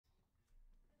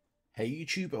Hey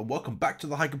YouTube, and welcome back to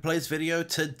the Hike Plays video.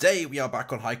 Today we are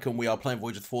back on Hike and we are playing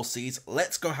Voyage of the Four Seas.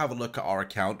 Let's go have a look at our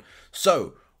account.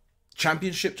 So,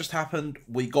 championship just happened.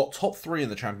 We got top 3 in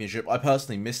the championship. I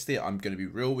personally missed it, I'm going to be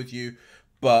real with you.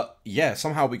 But yeah,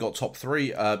 somehow we got top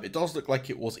 3. It does look like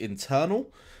it was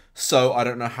internal. So I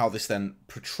don't know how this then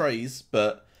portrays.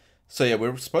 But, so yeah,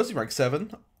 we're supposed to be rank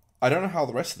 7. I don't know how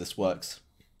the rest of this works.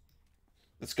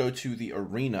 Let's go to the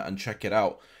arena and check it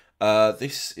out.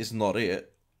 This is not it.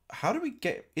 How do we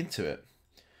get into it?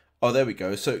 Oh, there we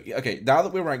go. So, okay, now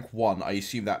that we're rank 1, I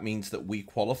assume that means that we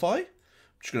qualify. I'm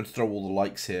just going to throw all the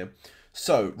likes here.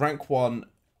 So, rank 1,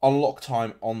 unlock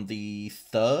time on the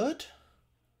 3rd?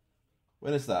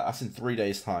 When is that? That's in 3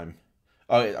 days' time.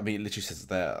 Oh, I mean, it literally says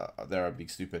there I'm being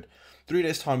stupid. 3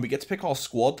 days' time, we get to pick our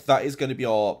squad. That is going to be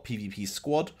our PvP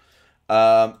squad.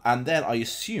 And then I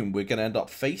assume we're going to end up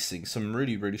facing some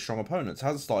really, really strong opponents.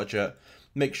 Hasn't started yet.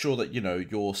 Make sure that, you know,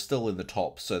 you're still in the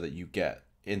top so that you get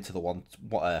into the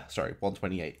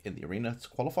 128 in the arena to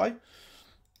qualify.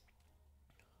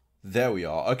 There we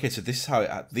are. Okay, so this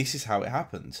is how it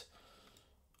happened.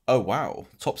 Oh wow,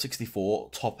 top 64,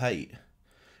 top 8.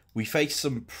 We faced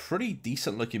some pretty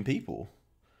decent looking people.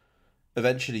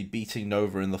 Eventually beating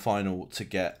Nova in the final to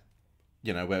get,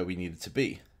 you know, where we needed to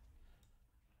be.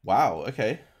 Wow,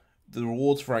 okay. The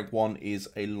rewards for rank 1 is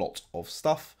a lot of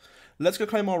stuff. Let's go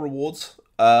claim our rewards.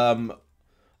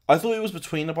 I thought it was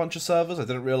between a bunch of servers. I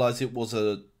didn't realize it was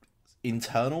a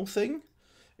internal thing.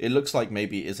 It looks like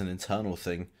maybe it is an internal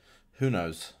thing. Who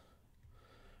knows?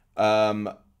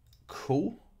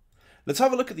 Cool. Let's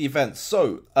have a look at the events.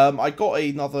 So, I got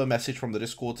another message from the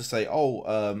Discord to say,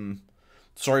 oh,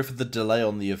 sorry for the delay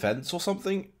on the events or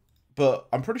something. But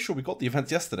I'm pretty sure we got the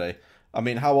events yesterday. I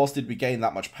mean, how else did we gain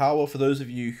that much power? For those of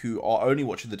you who are only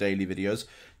watching the daily videos,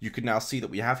 you can now see that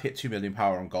we have hit 2 million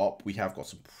power on Garp. We have got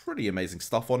some pretty amazing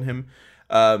stuff on him.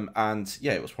 And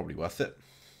yeah, it was probably worth it.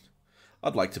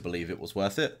 I'd like to believe it was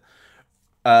worth it.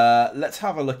 Let's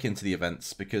have a look into the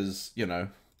events because, you know,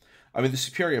 I mean, the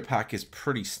Superior Pack is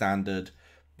pretty standard.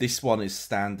 This one is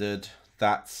standard.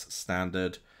 That's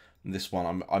standard. And this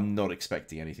one, I'm not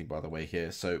expecting anything, by the way,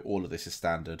 here. So all of this is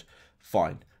standard.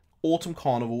 Fine. Autumn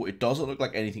Carnival, it doesn't look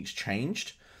like anything's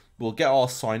changed. We'll get our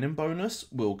sign-in bonus.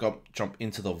 We'll jump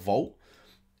into the vault,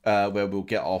 where we'll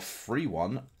get our free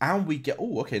one. And we get...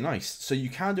 Oh, okay, nice. So you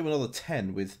can do another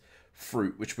 10 with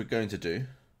fruit, which we're going to do.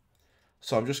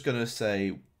 So I'm just going to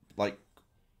say, like,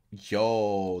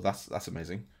 yo, that's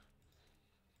amazing.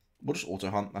 We'll just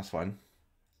auto-hunt, that's fine.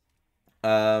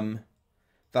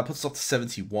 That puts us up to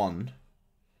 71.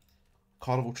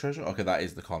 Carnival treasure? Okay, that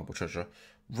is the carnival treasure.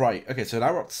 Right, okay, so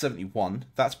now we're up to 71.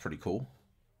 That's pretty cool.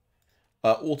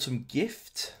 Autumn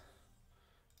gift.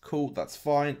 Cool, that's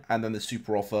fine. And then the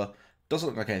super offer. Doesn't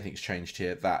look like anything's changed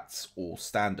here. That's all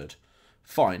standard.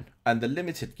 Fine. And the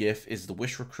limited gift is the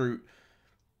wish recruit.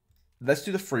 Let's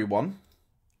do the free one.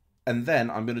 And then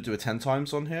I'm going to do a 10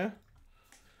 times on here.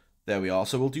 There we are.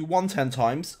 So we'll do 10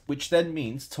 times, which then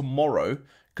means tomorrow,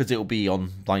 because it'll be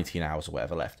on 19 hours or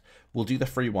whatever left, we'll do the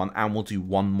free one and we'll do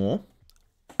one more.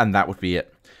 And that would be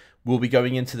it. We'll be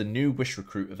going into the new Wish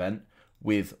Recruit event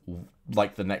with,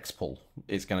 like, the next pull.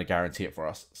 It's going to guarantee it for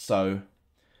us. So,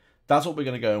 that's what we're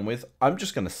going to go in with. I'm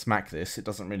just going to smack this. It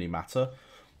doesn't really matter.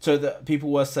 So,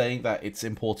 people were saying that it's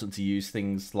important to use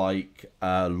things like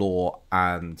Law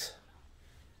and...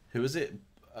 Who is it?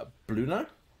 Bluno?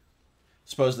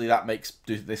 Supposedly that makes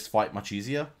this fight much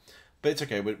easier. But it's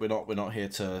okay. We're not here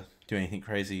to do anything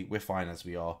crazy. We're fine as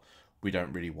we are. We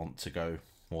don't really want to go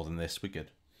more than this. We're good.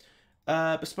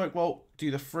 Bespoke Vault,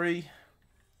 do the free.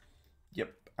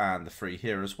 Yep, and the free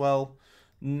here as well.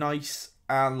 Nice.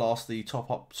 And lastly,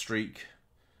 top up streak.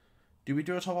 Do we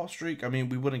do a top up streak? I mean,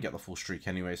 we wouldn't get the full streak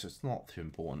anyway, so it's not too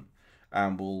important.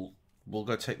 And we'll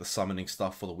go take the summoning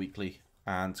stuff for the weekly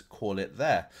and call it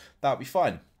there. That'll be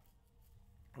fine.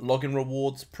 Login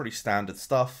rewards, pretty standard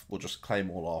stuff. We'll just claim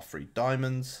all our free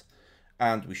diamonds.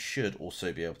 And we should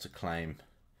also be able to claim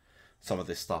some of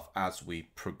this stuff as we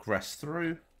progress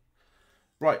through.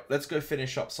 Right, let's go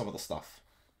finish up some of the stuff.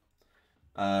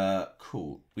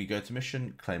 Cool. We go to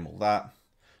mission, claim all that.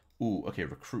 Ooh, okay,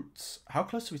 recruits. How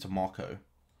close are we to Marco?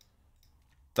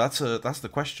 That's the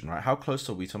question, right? How close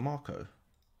are we to Marco?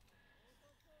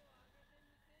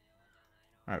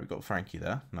 Alright, we got Frankie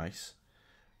there. Nice.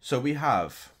 So we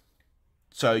have...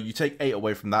 So you take 8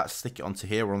 away from that, stick it onto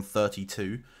here. We're on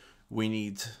 32. We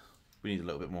need a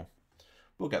little bit more.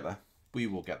 We'll get there. We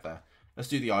will get there. Let's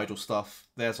do the idle stuff.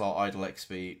 There's our idle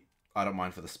XP. I don't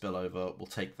mind for the spillover. We'll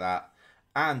take that.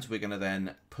 And we're going to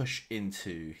then push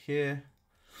into here.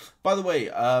 By the way,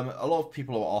 a lot of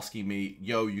people are asking me,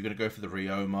 yo, you're going to go for the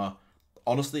Ryoma.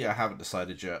 Honestly, I haven't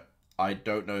decided yet. I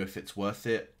don't know if it's worth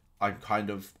it. I'm kind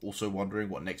of also wondering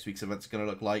what next week's event's going to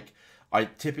look like.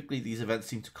 Typically, these events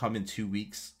seem to come in 2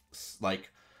 weeks. Like,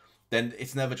 then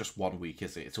it's never just 1 week,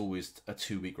 is it? It's always a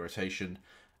 2 week rotation.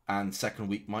 And second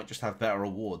week might just have better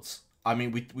rewards. I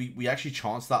mean, we actually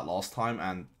chanced that last time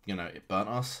and, you know, it burnt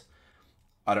us.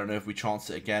 I don't know if we chance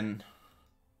it again.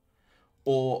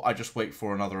 Or I just wait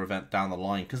for another event down the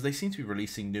line. Because they seem to be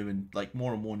releasing new and, like,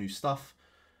 more and more new stuff.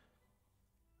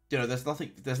 You know, there's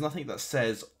nothing that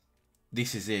says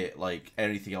this is it, like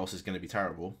anything else is going to be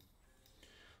terrible.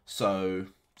 So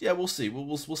yeah, we'll see.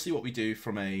 We'll see what we do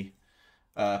from a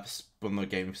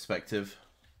gaming perspective.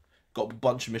 Got a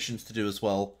bunch of missions to do as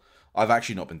well. I've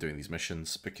actually not been doing these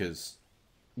missions because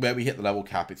where we hit the level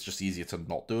cap, it's just easier to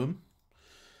not do them.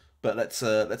 But let's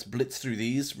blitz through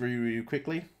these really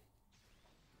quickly.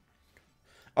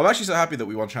 I'm actually so happy that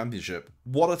we won Championship.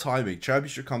 What a timing.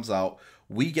 Championship comes out,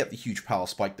 we get the huge power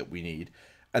spike that we need,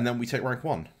 and then we take rank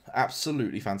 1.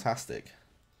 Absolutely fantastic.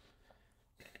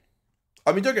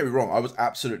 I mean, don't get me wrong, I was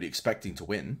absolutely expecting to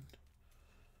win.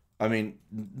 I mean,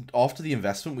 after the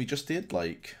investment we just did,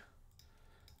 like,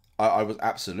 I was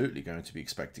absolutely going to be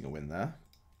expecting a win there.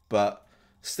 But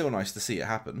still nice to see it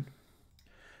happen.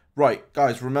 Right,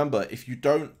 guys, remember, if you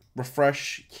don't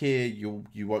refresh here, you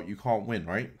can't win,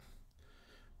 right?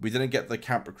 We didn't get the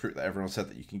camp recruit that everyone said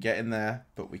that you can get in there,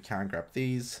 but we can grab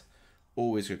these.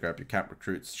 Always go grab your camp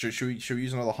recruits. Should we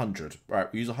use another 100?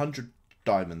 Right, we use 100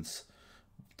 diamonds.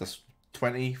 That's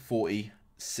 20, 40,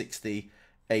 60,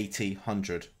 80,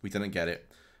 100. We didn't get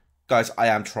it. Guys, I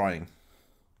am trying.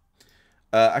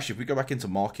 Actually, if we go back into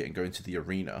market and go into the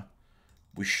arena,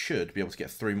 we should be able to get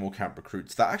 3 more camp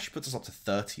recruits. That actually puts us up to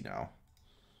 30 now.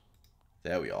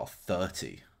 There we are,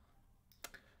 30.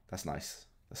 That's nice.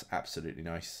 That's absolutely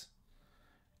nice.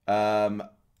 That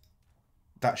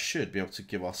should be able to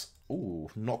give us... Ooh,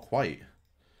 not quite.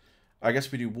 I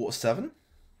guess we do water 7.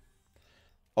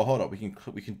 Oh, hold up. We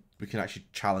can actually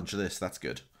challenge this. That's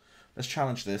good. Let's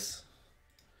challenge this.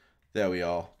 There we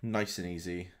are. Nice and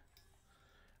easy.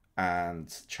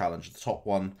 And challenge the top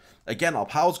one. Again, our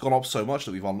power's gone up so much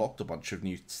that we've unlocked a bunch of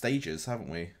new stages, haven't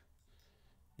we?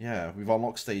 Yeah, we've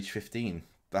unlocked stage 15.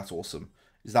 That's awesome.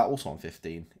 Is that also on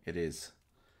 15? It is.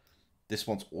 This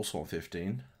one's also on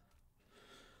 15.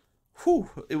 Whew,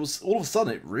 it was all of a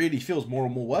sudden it really feels more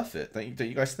and more worth it. Don't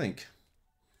you guys think?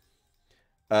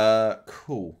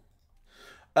 Cool.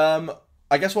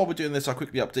 I guess while we're doing this, I'll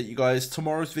quickly update you guys.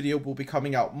 Tomorrow's video will be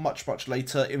coming out much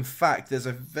later. In fact, there's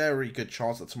a very good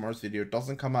chance that tomorrow's video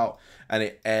doesn't come out and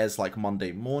it airs like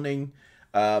Monday morning.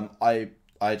 I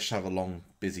just have a long,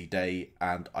 busy day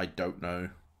and I don't know.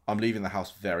 I'm leaving the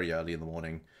house very early in the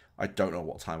morning. I don't know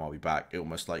what time I'll be back. It will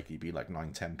most likely be like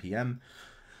 9-10 p.m.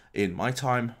 in my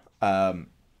time.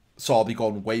 So I'll be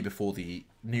gone way before the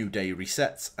new day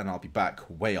resets, and I'll be back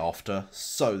way after.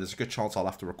 So there's a good chance I'll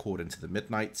have to record into the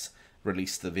midnights,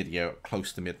 release the video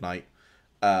close to midnight.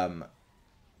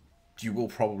 You will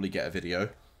probably get a video,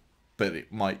 but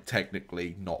it might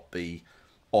technically not be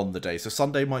on the day. So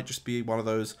Sunday might just be one of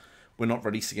those. We're not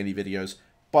releasing any videos.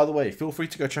 By the way, feel free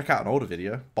to go check out an older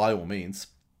video, by all means.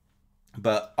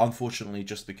 But unfortunately,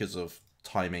 just because of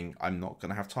timing, I'm not going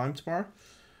to have time tomorrow.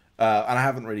 And I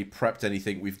haven't really prepped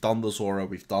anything. We've done the Zora,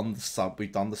 we've done the sub,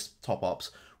 we've done the top-ups.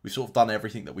 We've sort of done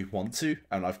everything that we want to,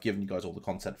 and I've given you guys all the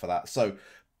content for that. So,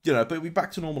 you know, but we'll be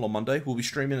back to normal on Monday. We'll be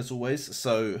streaming as always,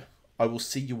 so I will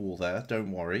see you all there.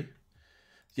 Don't worry.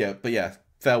 Yeah, but yeah,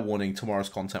 fair warning, tomorrow's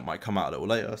content might come out a little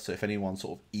later. So if anyone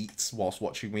sort of eats whilst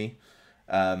watching me,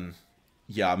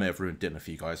 yeah, I may have ruined dinner for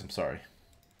you guys. I'm sorry.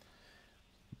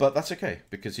 But that's okay,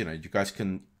 because, you know, you guys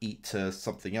can eat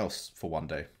something else for one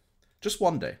day. Just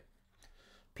one day.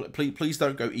 Please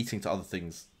don't go eating to other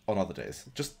things on other days.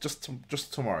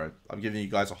 Just tomorrow. I'm giving you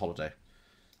guys a holiday.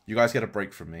 You guys get a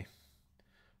break from me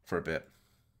for a bit.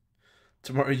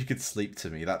 Tomorrow you could sleep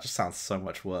to me. That just sounds so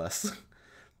much worse.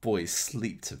 Boys,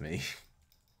 sleep to me.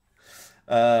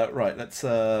 Right, let's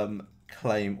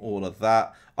claim all of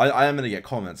that. I am going to get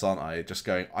comments, aren't I? Just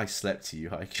going, I slept to you,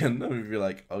 I can be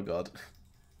like, oh god.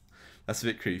 That's a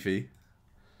bit creepy.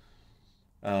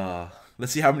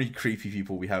 Let's see how many creepy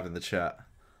people we have in the chat.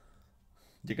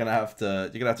 You're gonna have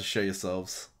to show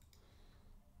yourselves.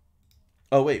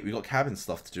 Oh wait, we got cabin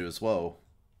stuff to do as well.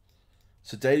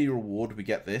 So daily reward, we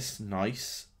get this.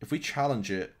 Nice. If we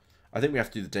challenge it, I think we have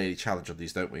to do the daily challenge of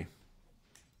these, don't we?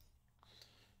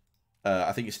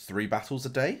 I think it's 3 battles a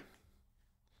day.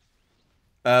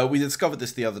 We discovered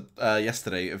this the other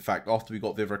yesterday. In fact, after we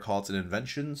got Vivra cards and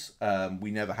inventions, we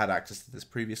never had access to this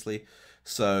previously.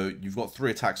 So you've got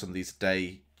 3 attacks on these a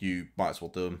day. You might as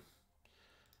well do them.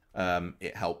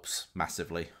 It helps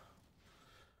massively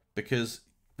because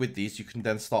with these, you can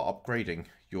then start upgrading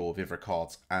your Vivre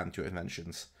cards and your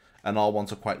inventions. And our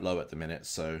ones are quite low at the minute,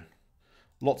 so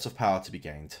lots of power to be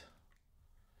gained.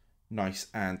 Nice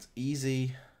and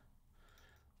easy.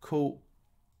 Cool.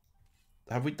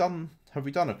 Have we done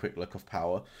a quick look of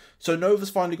power? So Nova's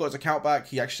finally got his account back.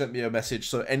 He actually sent me a message.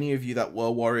 So any of you that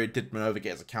were worried, did Nova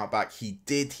get his account back? He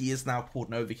did. He is now called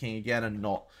Nova King again and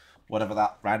not whatever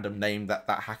that random name that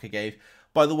hacker gave.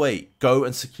 By the way, go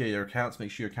and secure your accounts.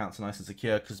 Make sure your accounts are nice and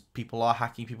secure because people are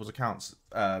hacking people's accounts.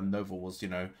 Nova was, you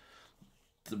know,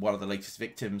 one of the latest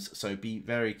victims. So be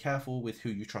very careful with who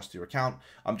you trust your account.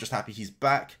 I'm just happy he's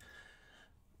back.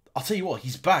 I'll tell you what,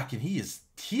 he's back and he is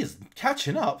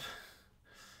catching up.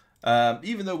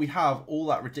 Even though we have all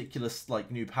that ridiculous like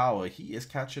new power, he is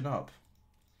catching up.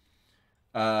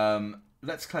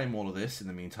 Let's claim all of this in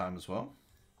the meantime as well.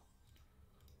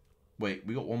 Wait,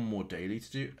 we got one more daily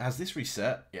to do. Has this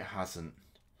reset? It hasn't.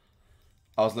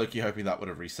 I was low-key hoping that would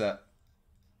have reset.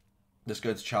 Let's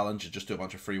go to challenge and just do a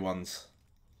bunch of free ones.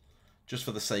 Just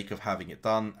for the sake of having it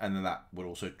done. And then that would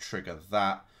also trigger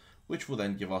that, which will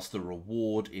then give us the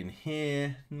reward in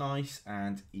here. Nice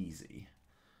and easy.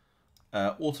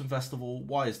 Autumn Festival.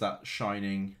 Why is that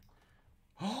shining?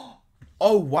 Oh,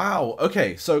 wow.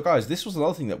 Okay, so guys, this was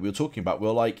another thing that we were talking about. We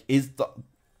were like,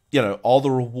 are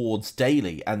the rewards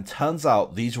daily? And turns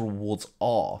out these rewards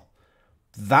are.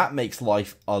 That makes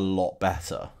life a lot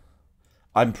better.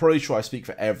 I'm pretty sure I speak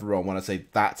for everyone when I say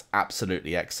that's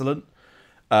absolutely excellent.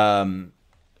 I'm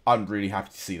really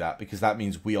happy to see that because that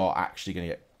means we are actually going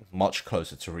to get much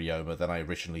closer to Ryoma than I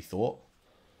originally thought.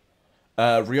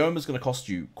 Ryoma is going to cost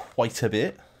you quite a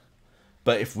bit,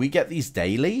 but if we get these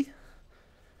daily,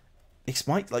 it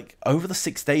might, like, over the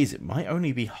 6 days, it might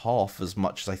only be half as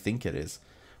much as I think it is,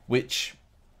 which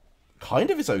kind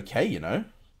of is okay, you know?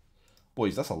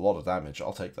 Boys, that's a lot of damage.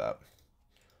 I'll take that.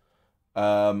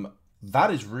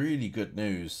 That is really good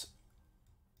news.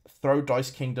 Throw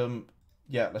Dice Kingdom.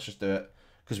 Yeah, let's just do it,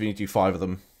 because we need to do 5 of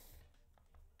them.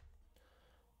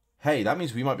 Hey, that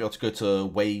means we might be able to go to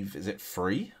wave, is it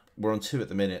 3? We're on 2 at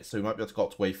the minute, so we might be able to go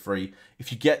up to wave 3.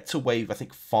 If you get to wave, I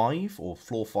think 5 or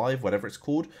floor 5, whatever it's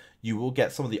called, you will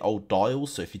get some of the old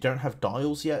dials. So if you don't have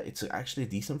dials yet, it's actually a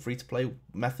decent free-to-play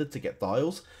method to get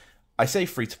dials. I say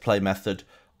free-to-play method.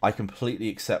 I completely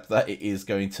accept that it is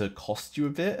going to cost you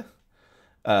a bit,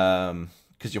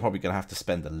 because you're probably going to have to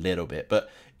spend a little bit, but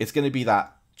it's going to be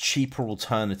that cheaper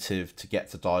alternative to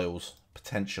get to dials,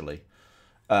 potentially.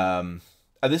 And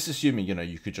this is assuming, you know,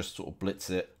 you could just sort of blitz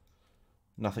it.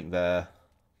 Nothing there.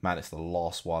 Man, it's the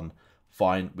last one.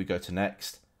 Fine, we go to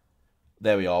next.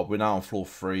 There we are. We're now on floor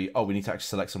 3. Oh, we need to actually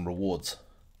select some rewards.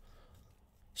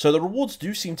 So the rewards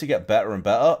do seem to get better and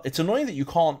better. It's annoying that you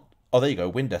can't... Oh, there you go.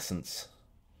 Wind Essence.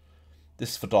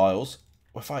 This is for dials.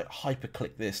 If I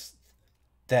hyper-click this...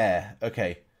 There.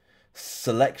 Okay.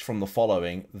 Select from the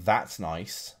following. That's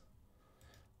nice.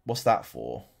 What's that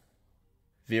for?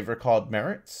 Vivre card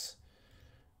merits?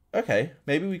 Okay,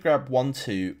 maybe we grab 1,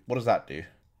 2. What does that do?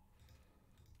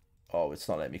 Oh, it's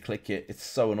not letting me click it. It's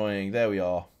so annoying. There we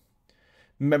are.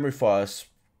 Memory fires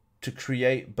to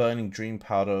create burning dream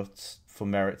powder for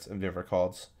merits and Vivre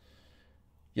cards.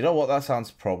 You know what? That sounds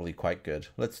probably quite good.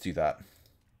 Let's do that.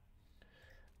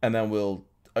 And then we'll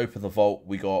open the vault.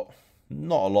 We got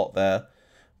not a lot there.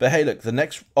 But hey, look, the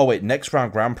next... Oh, wait, next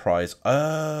round grand prize.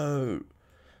 Oh.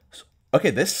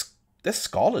 Okay, there's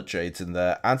Scarlet Jades in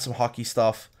there and some hockey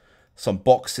stuff. Some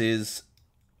boxes.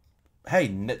 Hey,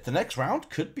 the next round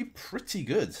could be pretty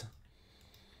good.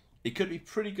 It could be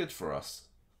pretty good for us.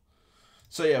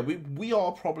 So yeah, we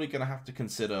are probably going to have to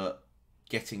consider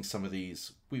getting some of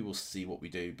these. We will see what we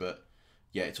do, but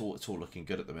yeah, it's all looking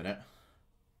good at the minute.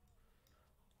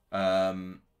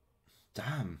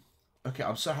 Damn. Okay,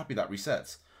 I'm so happy that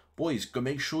resets. Boys, go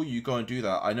make sure you go and do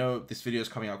that. I know this video is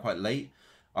coming out quite late.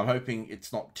 I'm hoping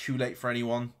it's not too late for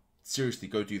anyone. Seriously,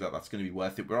 go do that. That's going to be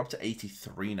worth it. We're up to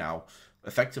 83 now.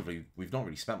 Effectively, we've not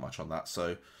really spent much on that.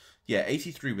 So, yeah,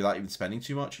 83 without even spending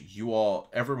too much.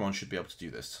 Everyone should be able to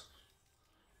do this.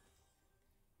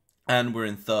 And we're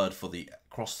in 3rd for the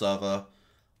cross server.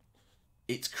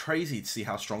 It's crazy to see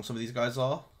how strong some of these guys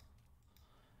are.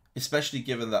 Especially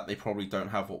given that they probably don't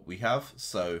have what we have.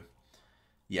 So,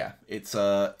 yeah, it's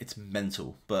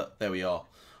mental. But there we are.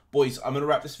 Boys, I'm going to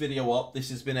wrap this video up. This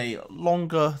has been a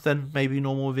longer than maybe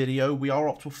normal video. We are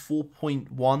up to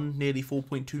 4.1, nearly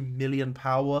 4.2 million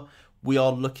power. We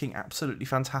are looking absolutely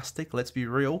fantastic. Let's be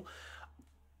real.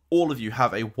 All of you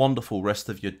have a wonderful rest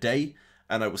of your day,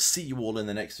 and I will see you all in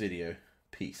the next video.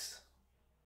 Peace.